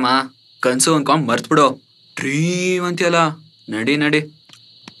ಇರ್ಬೇಕು ತಮ್ಮ. ಕನ್ಸು ಅನ್ಕೊಂಡ್ ಮರ್ತ್ಬಿಡು. ಡ್ರೀಮ್ ಅಂತೀಯಲ್ಲ, ನಡಿ ನಡಿ.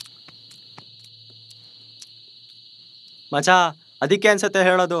 ಮಚಾ, ಅದಕ್ಕೆ ಅನ್ಸತ್ತೆ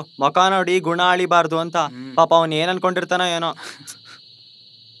ಹೇಳೋದು, ಮುಖ ನೋಡಿ ಗುಣ ಅಳಿಬಾರ್ದು ಅಂತ. ಪಾಪ ಅವನ್ ಏನ್ ಅನ್ಕೊಂಡಿರ್ತಾನೋ ಏನೋ.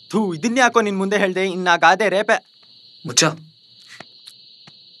 ಇದನ್ನ ಯಾಕೋ ನಿನ್ ಮುಂದೆ ಹೇಳ್ದೆ? ಇನ್ನ ಗಾದೆ ರೇಪೆ. ಮುಚ್ಚ.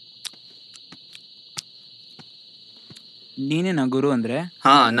 ನೀನೇನಾ ಗುರು ಅಂದ್ರೆ?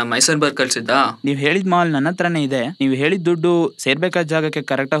 ಹಾ, ನಮ್ಮ ಮೈಸೂರು ಬರ್ ಕಳ್ಸಿದ್ದ. ನೀವ್ ಹೇಳಿದ ಮಾಲ್ ನನ್ನ ಹತ್ರನೇ ಇದೆ. ನೀವು ಹೇಳಿದ ದುಡ್ಡು ಸೇರ್ಬೇಕಾದ ಜಾಗಕ್ಕೆ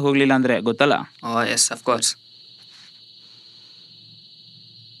ಕರೆಕ್ಟಾಗಿ ಹೋಗ್ಲಿಲ್ಲ ಅಂದ್ರೆ ಗೊತ್ತಲ್ಲ? S, of course.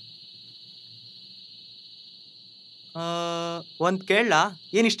 ಒಂದ್ ಕೇಳಲ್ಲ,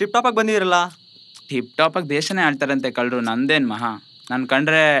 ಏನ್ ಇಷ್ಟು ಟಿಪ್ ಟಾಪ್ ಆಗಿ ಬಂದಿರಲ್ಲ? ಟಿಪ್ ಟಾಪ್ ಆಗಿ ದೇಶನೇ ಆಳ್ತಾರಂತೆ ಕಳ್ರು. ನಂದೇನ್ ಮಹಾ, ನನ್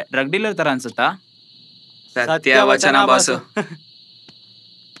ಕಂಡ್ರೆ ಡ್ರಗ್ ಡೀಲರ್ ತರ ಅನ್ಸುತ್ತಾ? ಸತ್ಯವಚನ ಬಾಸು.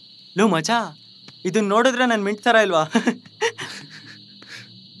 ಲೋ ಮಚಾ, ಇದನ್ನ ನೋಡಿದ್ರೆ ನನ್ ಮಿಂಟ್ ತರ ಇಲ್ವಾ?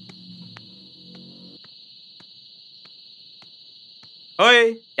 ಓಯ್,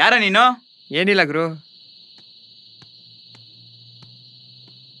 ಯಾರ ನೀನು? ಏನಿಲ್ಲ ಗುರು.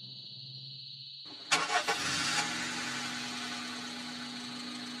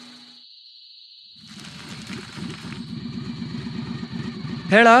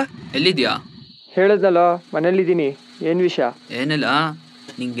 ಹೇಳ. ಎಲ್ಲಿದ್ಯಾ? ಹೇಳದಲ್ಲ, ಮನೇಲಿದ್ದೀನಿ. ಏನ್ ವಿಷಯ? ಏನಿಲ್ಲ,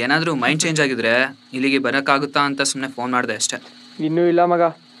 ನಿಂಗೇನಾದ್ರೂ ಮೈಂಡ್ ಚೇಂಜ್ ಆಗಿದ್ರೆ ಇಲ್ಲಿಗೆ ಬರೋಕ್ಕಾಗುತ್ತಾ ಅಂತ ಸುಮ್ಮನೆ ಫೋನ್ ಮಾಡಿದೆ ಅಷ್ಟೇ. ಇನ್ನೂ ಇಲ್ಲ ಮಗ,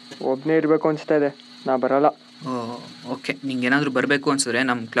 ಒಬ್ಬನೇ ಇರಬೇಕು ಅನಿಸ್ತಾ ಇದೆ. ನಾ ಬರಲ್ಲ. ಓಕೆ, ನಿಂಗೇನಾದ್ರೂ ಬರಬೇಕು ಅನ್ಸಿದ್ರೆ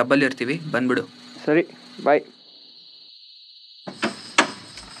ನಮ್ಮ ಕ್ಲಬ್ಬಲ್ಲಿ ಇರ್ತೀವಿ, ಬಂದ್ಬಿಡು. ಸರಿ, ಬಾಯ್.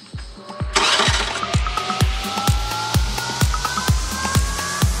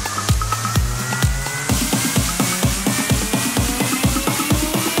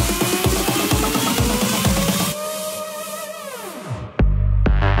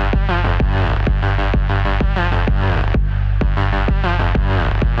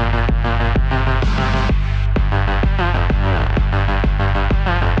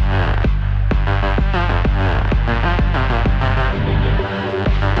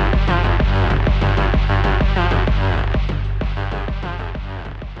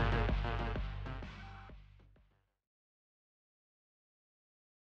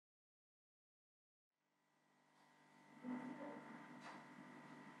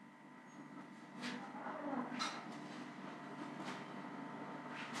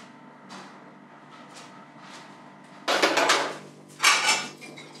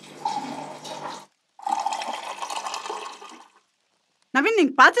 ನವೀನ್,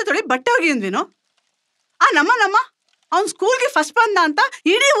 ನಿಂಗೆ ಪಾತ್ರೆ ತೊಳಿ ಬಟ್ಟೆ ಹೋಗಿ ಅಂದ್ವೇನು? ನಮ್ಮ ಅವ್ನ್ ಸ್ಕೂಲ್ಗೆ ಫಸ್ಟ್ ಬಂದ ಅಂತ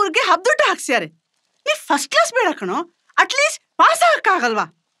ಇಡೀ ಊರಿಗೆ ಹಬ್ದುಟ್ಟು ಹಾಕ್ಸ್ಯಾರೆ. ನೀ ಫಸ್ಟ್ ಕ್ಲಾಸ್ ಬೇಡ ಕಣೋ, ಅಟ್ಲೀಸ್ಟ್ ಪಾಸ್ ಆಗಕ್ಕಾಗಲ್ವಾ?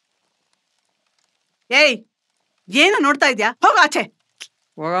 ಏಯ್, ಏನು ನೋಡ್ತಾ ಇದ್ಯಾ? ಹೋಗ ಆಚೆ.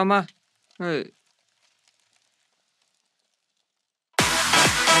 ಹೋಗಮ್ಮ.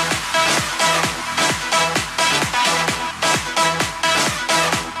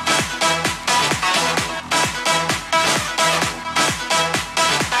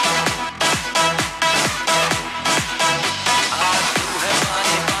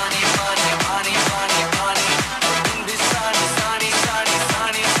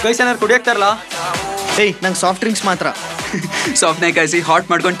 ಗೈಸ್ ಏನಾರು ಕುಡಿಯಾಕ್ತಾರಲ್ಲ? ಏಯ್, ನಂಗೆ ಸಾಫ್ಟ್ ಡ್ರಿಂಕ್ಸ್ ಮಾತ್ರ. ಸಾಫ್ಟ್ನೇ ಕಾಯಿಸಿ ಹಾಟ್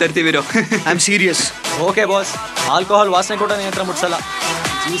ಮಾಡ್ಕೊಂಡು ತರ್ತೀವಿರೋ. I am serious. Okay boss, alcohol ವಾಸನೆ ಕೂಡ ನಿನ್ನ ಹತ್ರ ಮುಟ್ಸಲ್ಲ.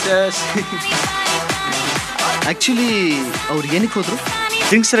 ಜೀಸಸ್. ಆ್ಯಕ್ಚುಲಿ ಅವ್ರು ಏನಕ್ಕೆ ಹೋದ್ರು?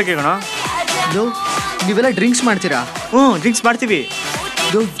 ಡ್ರಿಂಕ್ಸ್ ತರಕ್ಕೆ ಕಣ. ನೀವೆಲ್ಲ ಡ್ರಿಂಕ್ಸ್ ಮಾಡ್ತೀರಾ? ಹ್ಞೂ, ಡ್ರಿಂಕ್ಸ್ ಮಾಡ್ತೀವಿ.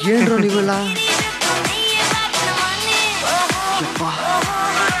 ಏನ್ರೋ ನೀವೆಲ್ಲ?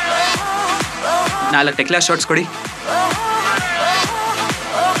 ನಾಲ್ಕು ಟೆಕ್ಲಾ ಶಾರ್ಟ್ಸ್ ಕೊಡಿ.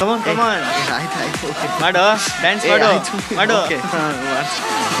 ಕಮಾನ್ ಕಮಾನ್. ಆಯ್ತು ಮಾಡು, ಡ್ಯಾನ್ಸ್ ಮಾಡು ಮಾಡು.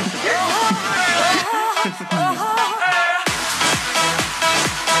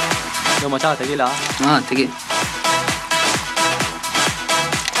 ಮಚಾ ತೆಗಿಲ್ಲ? ಹಾಂ ತೆಗಿ.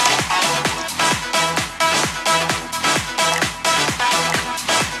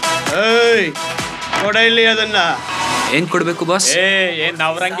 ಏಯ್, ಕೊಡ ಇಲ್ಲಿ ಅದನ್ನ. ಏನ್ ಕೊಡ್ಬೇಕು ಬಾಸ್? ಏನ್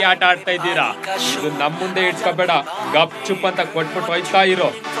ನವರಂಗಿ ಆಟ ಆಡ್ತಾ ಇದ್ದೀರಾ? ಇದು ನಮ್ ಮುಂದೆ ಇಟ್ಕೋಬೇಡ, ಗಪ್ ಚುಪ್ ಅಂತ ಕೊಟ್ಬಿಟ್ಟು ಹೋಯ್ತಾ ಇರೋ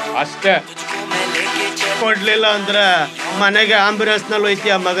ಅಷ್ಟೇ. ಕೊಡ್ಲಿಲ್ಲ ಅಂದ್ರೆ ಮನೆಗೆ ಆಂಬುಲೆನ್ಸ್ ನಲ್ಲಿ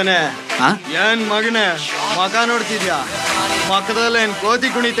ಹೋಯ್ತೀಯ ಮಗನೇ. ಏನ್ ಮಗನೇ ಮಗ ನೋಡ್ತಿದ್ಯಾ? ಮಕ್ಕದಲ್ಲಿ ಏನ್ ಕೋತಿ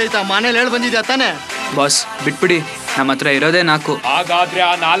ಕುಣಿತೈತ? ಮನೇಲಿ ಹೇಳಿ ಬಂದಿದ್ಯಾ ತಾನೆ? ಬಾಸ್ ಬಿಟ್ಬಿಡಿ, ನಮ್ಮ ಹತ್ರ ಇರೋದೇ 4. ಹಾಗಾದ್ರೆ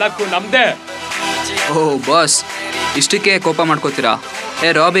ಆ 4 ನಮ್ದೇ. ಓಹ್ ಬಾಸ್, ಇಷ್ಟಕ್ಕೆ ಕೋಪ ಮಾಡ್ಕೋತೀರಾ?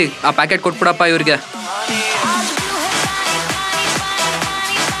 ರಾಬಿ, ಆ ಪ್ಯಾಕೆಟ್ ಕೊಟ್ಬಿಡಪ್ಪ ಇವ್ರಿಗೆ.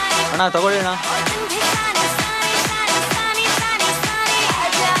 ಅಣ್ಣ ತಗೊಳ್ಳಿ ಅಣ್ಣ.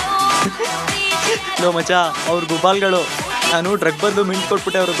 ಲೋ ಮಚಾ, ಅವ್ರ ಗುಬಾಲ್ಗಳು. ನಾನು ಡ್ರಗ್ ಬಂದು ಮಿಂಟ್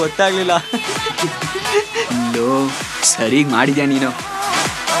ಕೊಟ್ಬಿಟ್ಟೆ, ಅವ್ರಿಗೆ ಗೊತ್ತಾಗ್ಲಿಲ್ಲ. ಲೋ, ಸರಿಗ್ ಮಾಡಿದ್ಯಾ ನೀನು.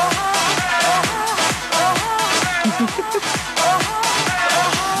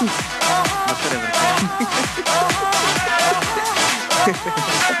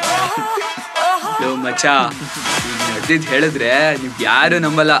 ಲೋ ಮಚಾ, ನಡೆದಿದ್ದು ಹೇಳಿದ್ರೆ ನೀವು ಯಾರು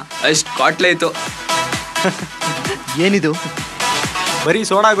ನಂಬಲ್ಲ, ಅಷ್ಟು ಕಾಟ್ಲೆ ಇತ್ತು. ಏನಿದು? ಬರೀ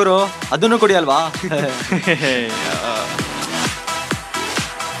ಸೋಡಾ ಗುರು, ಅದನ್ನು ಕುಡಿಯಲ್ವಾ?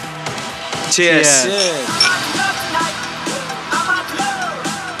 Cheers.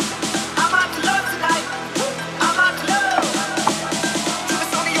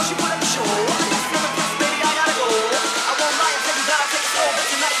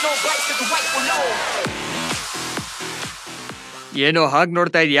 ಏನೋ ಹಾಗೆ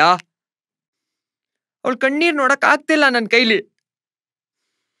ನೋಡ್ತಾ ಇದೀಯಾ? ಅವಳು ಕಣ್ಣೀರ್ ನೋಡಕ್ ಆಗ್ತಿಲ್ಲ ನನ್ನ ಕೈಲಿ.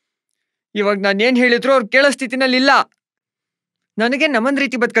 ಇವಾಗ ನಾನು ಏನ್ ಹೇಳಿದ್ರು ಅವ್ರು ಕೇಳೋ ಸ್ಥಿತಿನಲ್ಲಿ ಇಲ್ಲ. ನನಗೆ ನಮ್ಮನ್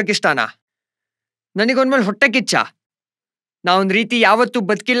ರೀತಿ ಬದುಕಕ್ಕೆ ಇಷ್ಟನಾ? ನನಗೊಂದ್ಮೇಲೆ ಹೊಟ್ಟೆ ಕಿಚ್ಚ. ನಾ ಒಂದ್ ರೀತಿ ಯಾವತ್ತೂ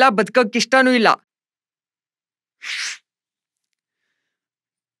ಬದುಕಿಲ್ಲ, ಬದುಕಕ್ಕೆ ಇಷ್ಟನೂ ಇಲ್ಲ.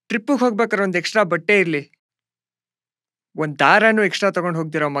 ಟ್ರಿಪ್ಪಿಗೆ ಹೋಗ್ಬೇಕಾದ್ರೆ ಒಂದು ಎಕ್ಸ್ಟ್ರಾ ಬಟ್ಟೆ ಇರ್ಲಿ, ಒಂದ್ ದಾರನೂ ಎಕ್ಸ್ಟ್ರಾ ತಗೊಂಡು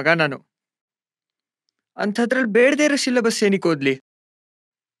ಹೋಗ್ದಿರೋ ಮಗ ನಾನು. ಅಂಥದ್ರಲ್ಲಿ ಬೇಡದೇ ಇರೋ ಸಿಲೆಬಸ್ ಏನಕ್ಕೆ ಓದ್ಲಿ?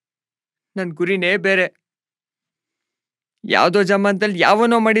 ನನ್ ಗುರಿನೇ ಬೇರೆ. ಯಾವ್ದೋ ಜಮಾನದಲ್ಲಿ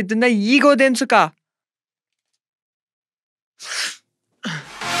ಯಾವನೋ ಮಾಡಿದ್ದನ್ನ ಈಗ ಓದೇನ್ ಸುಖ?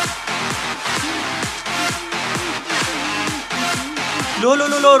 ಲೋ ಲೋ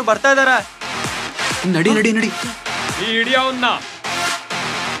ಲೋ, ಅವ್ರು ಬರ್ತಾ ಇದಾರ. ನಡಿ ನಡಿ ನಡಿ. ಈ ಹಿಡಿಯ ಅವನ್ನ.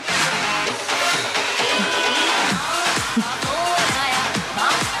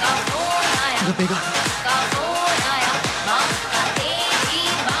 ಬೇಗ.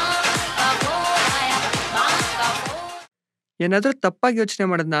 ಏನಾದ್ರೂ ತಪ್ಪಾಗಿ ಯೋಚನೆ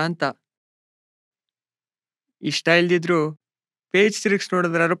ಮಾಡದ್ನಾ ಅಂತ. ಇಷ್ಟ ಇಲ್ದಿದ್ರು ಪೇಜ್ ತಿರುಗಿಸ್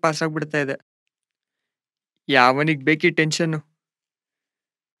ನೋಡಿದ್ರಾರು ಪಾಸ್ ಆಗ್ಬಿಡ್ತಾ ಇದೆ. ಯಾವನಿಗ್ ಬೇಕಿ ಟೆನ್ಷನ್ನು?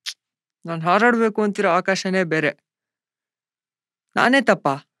 ನಾನು ಹಾರಾಡ್ಬೇಕು ಅಂತಿರೋ ಆಕಾಶನೇ ಬೇರೆ. ನಾನೇ ತಪ್ಪ?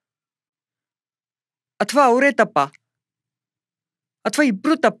 ಅಥವಾ ಅವರೇ ತಪ್ಪ? ಅಥವಾ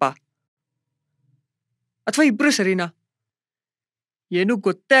ಇಬ್ರು ತಪ್ಪ? ಅಥವಾ ಇಬ್ರು ಸರಿನಾ? ಏನೂ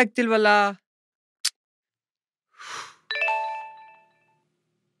ಗೊತ್ತೇ ಆಗ್ತಿಲ್ವಲ್ಲ.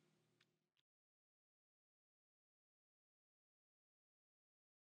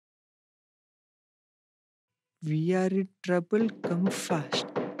 We are in trouble, come fast.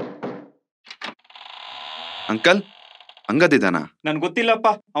 Uncle, ಹಂಗದಿದ್ದಾನ? ನನ್ ಗೊತ್ತಿಲ್ಲಪ್ಪ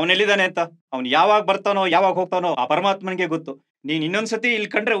ಅವನ್ ಎಲ್ಲಿದ್ದಾನೆ ಅಂತ. ಅವ್ನ್ ಯಾವಾಗ ಬರ್ತಾನೋ ಯಾವಾಗ ಹೋಗ್ತಾನೋ ಆ ಪರಮಾತ್ಮನಿಗೆ ಗೊತ್ತು. ನೀನ್ ಇನ್ನೊಂದ್ಸತಿ ಇಲ್ಲಿ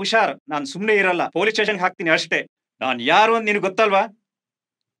ಕಂಡ್ರೆ ಹುಷಾರ್, ನಾನ್ ಸುಮ್ನೆ ಇರಲ್ಲ, ಪೊಲೀಸ್ ಸ್ಟೇಷನ್ಗೆ ಹಾಕ್ತೀನಿ ಅಷ್ಟೇ. ನಾನು ಯಾರು ಅಂತ ನಿನಗೆ ಗೊತ್ತಲ್ವಾ?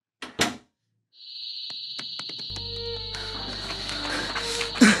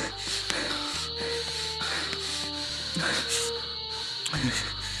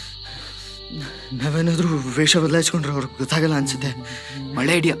 ನಾವೇನಾದ್ರೂ ವೇಷ ಬದಲಾಯಿಸ್ಕೊಂಡ್ರೆ ಅವ್ರಿಗೆ ಗೊತ್ತಾಗಲ್ಲ ಅನ್ಸುತ್ತೆ.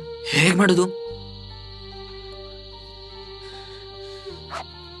 ಒಳ್ಳೆ ಐಡಿಯಾ. ಹೇಗ್ ಮಾಡೋದು?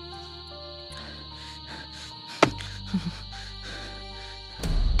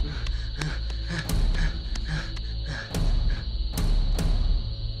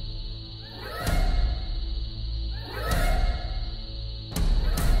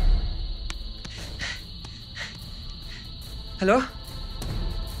 ಹಲೋ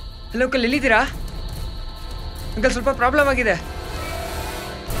ಹಲೋ ಅಂಕಲ್, ಎಲ್ಲಿದ್ದೀರಾ ಅಂಕಲ್? ಸ್ವಲ್ಪ ಪ್ರಾಬ್ಲಮ್ ಆಗಿದೆ.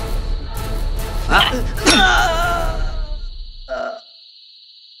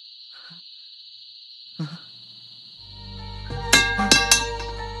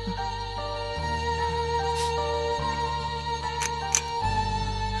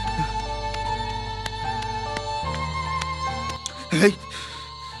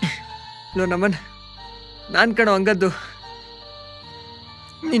 ಹಲೋ ನಮನ್, ನಾನು ಕಣೋ ಹಂಗದ್ದು,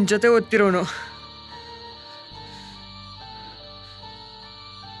 ನಿನ್ನ ಜೊತೆ ಓದ್ತಿರೋನು.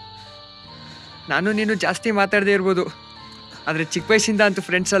 ನಾನು ನೀನು ಜಾಸ್ತಿ ಮಾತಾಡದೇ ಇರ್ಬೋದು, ಆದರೆ ಚಿಕ್ಕ ವಯಸ್ಸಿಂದ ಅಂತೂ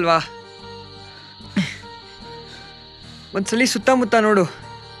ಫ್ರೆಂಡ್ಸ್ ಅಲ್ವಾ. ಒಂದ್ಸಲಿ ಸುತ್ತಮುತ್ತ ನೋಡು,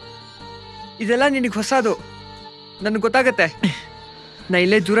 ಇದೆಲ್ಲ ನಿನಗೆ ಹೊಸದು, ನನಗೆ ಗೊತ್ತಾಗತ್ತೆ. ನಾ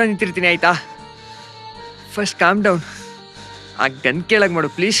ಇಲ್ಲೇ ದೂರ ನಿಂತಿರ್ತೀನಿ ಆಯ್ತಾ? First calm down. ಆ ಗನ್ ಕೇಳಕ್ ಮಾಡು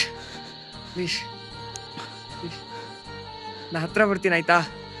ಪ್ಲೀಸ್ ಪ್ಲೀಸ್ ಪ್ಲೀಸ್. ನಾ ಹತ್ರ ಬರ್ತೀನಿ ಆಯ್ತಾ?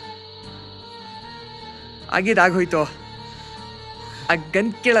 ಆಗಿದ್ದಾಗೋಯ್ತು. ಆ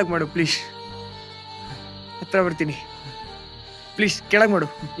ಗನ್ ಕೆಳಗೆ ಮಾಡು ಪ್ಲೀಸ್. ಹತ್ರ ಬರ್ತೀನಿ ಪ್ಲೀಸ್. ಕೆಳಗೆ ಮಾಡು,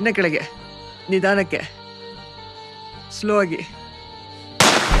 ಇನ್ನ ಕೆಳಗೆ, ನಿಧಾನಕ್ಕೆ, ಸ್ಲೋ ಆಗಿ.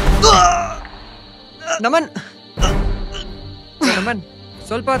 ನಮನ್ ನಮನ್,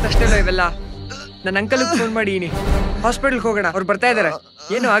 ಸ್ವಲ್ಪ ಹೊತ್ತಷ್ಟೇ ಇವೆಲ್ಲ. ನನ್ನ ಅಂಕಲ್ಗೆ ಫೋನ್ ಮಾಡಿದೀನಿ, ಹಾಸ್ಪಿಟಲ್ಗೆ ಹೋಗೋಣ, ಅವ್ರು ಬರ್ತಾ ಇದಾರೆ.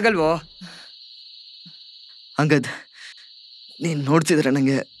 ಏನು ಆಗಲ್ವೋ? ಹಂಗದ್ ನೀನ್ ನೋಡ್ತಿದ್ರೆ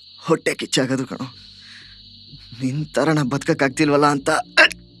ನಂಗೆ ಹೊಟ್ಟೆ ಕಿಚ್ಚಾಗೋದು ಕಣೋ. ನಿನ್ ಥರ ನಾ ಬದುಕಕ್ಕಾಗ್ತಿಲ್ವಲ್ಲ ಅಂತ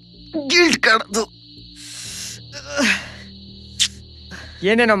ಗಿಲ್ಟ್ ಕಾಣೋದು.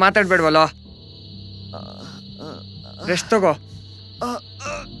 ಏನೇನೋ ಮಾತಾಡ್ಬೇಡ್ವಲ್ಲ, ರೆಸ್ಟ್ ತಗೋ.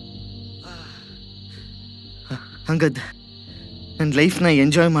 ಹಂಗದ್ ನನ್ನ ಲೈಫ್ನ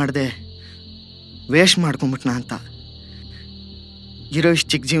ಎಂಜಾಯ್ ಮಾಡಿದೆ ವೇಸ್ಟ್ ಮಾಡ್ಕೊಂಬಿಟ್ನಾ ಅಂತ. ಇರೋ ಇಷ್ಟು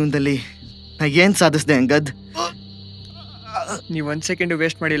ಚಿಕ್ಕ ಜೀವನದಲ್ಲಿ ನಾ ಏನು ಸಾಧಿಸ್ದೆ ಹಂಗದ್? ನೀವು 1 ಸೆಕೆಂಡು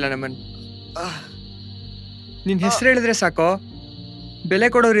ವೇಸ್ಟ್ ಮಾಡಿಲ್ಲ ನಮ್ಮನ್. ನಿನ್ನ ಹೆಸರು ಹೇಳಿದ್ರೆ ಸಾಕೋ, ಬೆಲೆ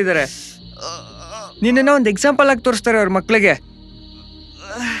ಕೊಡೋರಿದ್ದಾರೆ. ನಿನ್ನ ಒಂದು ಎಕ್ಸಾಂಪಲ್ ಆಗಿ ತೋರಿಸ್ತಾರೆ ಅವ್ರ ಮಕ್ಳಿಗೆ.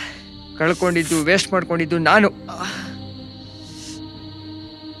 ಕಳ್ಕೊಂಡಿದ್ದು, ವೇಸ್ಟ್ ಮಾಡ್ಕೊಂಡಿದ್ದು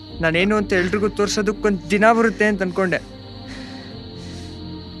ನಾನೇನು ಅಂತ ಎಲ್ರಿಗೂ ತೋರ್ಸೋದಕ್ಕೊಂದು ದಿನ ಬರುತ್ತೆ ಅಂತ ಅನ್ಕೊಂಡೆ.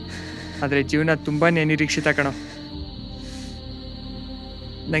 ಆದ್ರೆ ಜೀವನ ತುಂಬಾನೇ ನಿರೀಕ್ಷಿತ ಕಣೋ.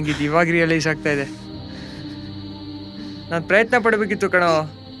 ನಂಗೆ ಇದು ಇವಾಗ ರಿಯಲೈಸ್ ಆಗ್ತಾ ಇದೆ. ನಾನು ಪ್ರಯತ್ನ ಪಡಬೇಕಿತ್ತು ಕಣೋ,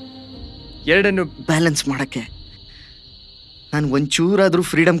 ಎರಡನ್ನು ಬ್ಯಾಲೆನ್ಸ್ ಮಾಡೋಕ್ಕೆ. ನಾನು ಒಂಚೂರಾದರೂ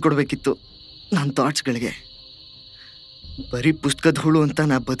ಫ್ರೀಡಮ್ ಕೊಡಬೇಕಿತ್ತು ನನ್ನ ಥಾಟ್ಸ್ಗಳಿಗೆ. ಬರೀ ಪುಸ್ತಕದ ಹುಳು ಅಂತ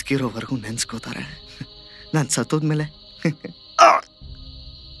ನಾ ಬದುಕಿರೋವರೆಗೂ ನೆನೆಸ್ಕೋತಾರೆ. ನಾನು ಸತ್ತೋದ್ಮೇಲೆ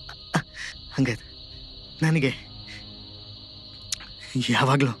ಹಂಗೆ ನನಗೆ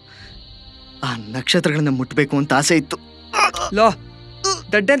ಯಾವಾಗಲೂ ಆ ನಕ್ಷತ್ರಗಳನ್ನ ಮುಟ್ಟಬೇಕು ಅಂತ ಆಸೆ ಇತ್ತು. ಲೋ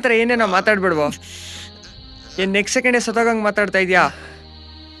ದಡ್ಡಂತರ ಏನೇನೋ ಮಾತಾಡ್ಬೇಡ್ವೋ. ಏನ್ ನೆಕ್ಸ್ಟ್ ಸೆಕೆಂಡೇ ಸತ್ತೋಗಂಗೆ ಮಾತಾಡ್ತಾ ಇದೀಯಾ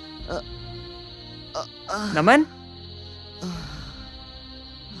ನಮನ್?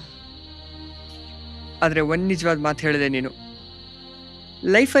 ಆದ್ರೆ ಒಂದ್ ನಿಜವಾದ ಮಾತು ಹೇಳಿದೆ ನೀನು.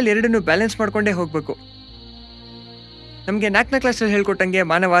 ಲೈಫಲ್ಲಿ ಎರಡನ್ನೂ ಬ್ಯಾಲೆನ್ಸ್ ಮಾಡ್ಕೊಂಡೇ ಹೋಗ್ಬೇಕು. ನಮ್ಗೆ 4ನೇ ಕ್ಲಾಸಲ್ಲಿ ಹೇಳ್ಕೊಟ್ಟಂಗೆ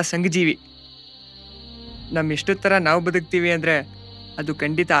ಮಾನವ ಸಂಘಜೀವಿ. ನಮ್ಮ ಎಷ್ಟು ಥರ ನಾವು ಬದುಕ್ತೀವಿ ಅಂದ್ರೆ ಅದು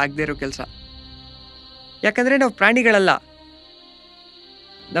ಖಂಡಿತ ಆಗದೆ ಇರೋ ಕೆಲಸ. ಯಾಕಂದ್ರೆ ನಾವು ಪ್ರಾಣಿಗಳಲ್ಲ.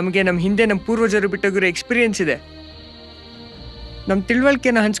 ನಮಗೆ ನಮ್ಮ ಹಿಂದೆ ನಮ್ಮ ಪೂರ್ವಜರು ಬಿಟ್ಟೋಗಿರೋ ಎಕ್ಸ್ಪೀರಿಯನ್ಸ್ ಇದೆ. ನಮ್ಮ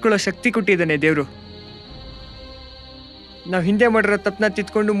ತಿಳುವಳಿಕೆನ ಹಂಚ್ಕೊಳ್ಳೋ ಶಕ್ತಿ ಕೊಟ್ಟಿದ್ದಾನೆ ದೇವರು. ನಾವು ಹಿಂದೆ ಮಾಡಿರೋ ತಪ್ಪನ್ನ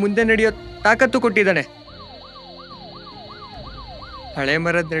ತಿದ್ಕೊಂಡು ಮುಂದೆ ನಡೆಯೋ ತಾಕತ್ತು ಕೊಟ್ಟಿದ್ದಾನೆ. ಹಳೆ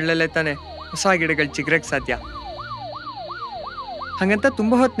ಮರದ ನೆರಳಲ್ಲೇ ತಾನೆ ಹೊಸ ಗಿಡಗಳು ಚಿಗುರಕ್ಕೆ ಸಾಧ್ಯ. ಹಾಗಂತ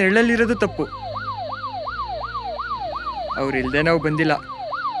ತುಂಬ ಹೊತ್ತು ನೆರಳಲ್ಲಿರೋದು ತಪ್ಪು. ಅವ್ರಿಲ್ದೆ ನಾವು ಬಂದಿಲ್ಲ.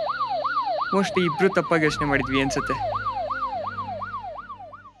 ಮೋಸ್ಟ್ಲಿ ಇಬ್ರು ತಪ್ಪಾಗಿ ಯೋಚನೆ ಮಾಡಿದ್ವಿ ಅನ್ಸುತ್ತೆ.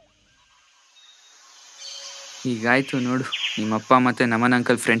 ಈಗಾಯ್ತು ನೋಡು ನಿಮ್ಮಪ್ಪ ಮತ್ತು ನಮನ್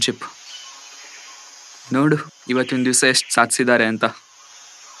ಅಂಕಲ್ ಫ್ರೆಂಡ್ಶಿಪ್. ನೋಡು ಇವತ್ತಿನ ದಿವಸ ಎಷ್ಟು ಸಾಧಿಸಿದ್ದಾರೆ ಅಂತ.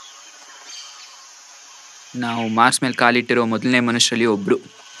 ನಾವು ಮಾರ್ಸ್ ಮೇಲೆ ಕಾಲಿಟ್ಟಿರೋ ಮೊದಲನೇ ಮನುಷ್ಯರಲ್ಲಿ ಒಬ್ರು.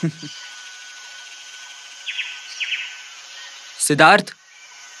 Siddharth,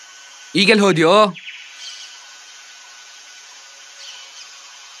 ಈಗೆಲ್ಲಿ ಹೋದ್ಯೋ?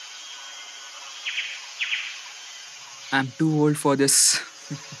 I am two old for this.